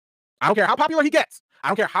I don't care how popular he gets. I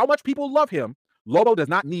don't care how much people love him. Lobo does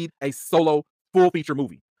not need a solo full feature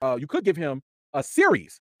movie. You could give him a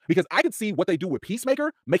series because I could see what they do with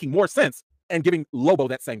Peacemaker making more sense and giving Lobo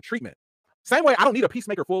that same treatment. Same way I don't need a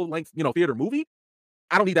Peacemaker full-length, theater movie.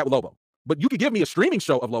 I don't need that with Lobo. But you could give me a streaming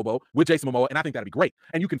show of Lobo with Jason Momoa, and I think that'd be great.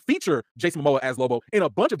 And you can feature Jason Momoa as Lobo in a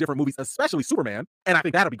bunch of different movies, especially Superman, and I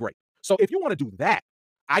think that'd be great. So if you want to do that,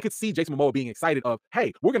 I could see Jason Momoa being excited of,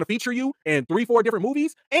 hey, we're going to feature you in 3-4 different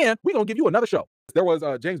movies, and we're going to give you another show. There was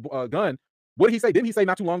James Gunn. What did he say? Didn't he say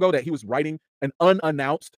not too long ago that he was writing an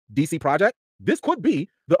unannounced DC project? This could be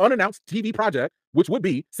the unannounced TV project, which would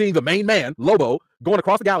be seeing the main man, Lobo, going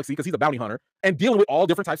across the galaxy because he's a bounty hunter and dealing with all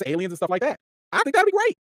different types of aliens and stuff like that. I think that'd be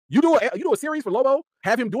great. You do a series for Lobo,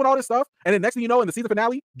 have him doing all this stuff, and then next thing you know, in the season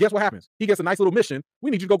finale, guess what happens? He gets a nice little mission.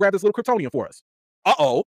 We need you to go grab this little Kryptonian for us.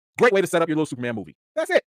 Uh-oh. Great way to set up your little Superman movie. That's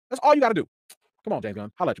it. That's all you got to do. Come on, James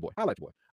Gunn. Holla at your boy. Holla at your boy.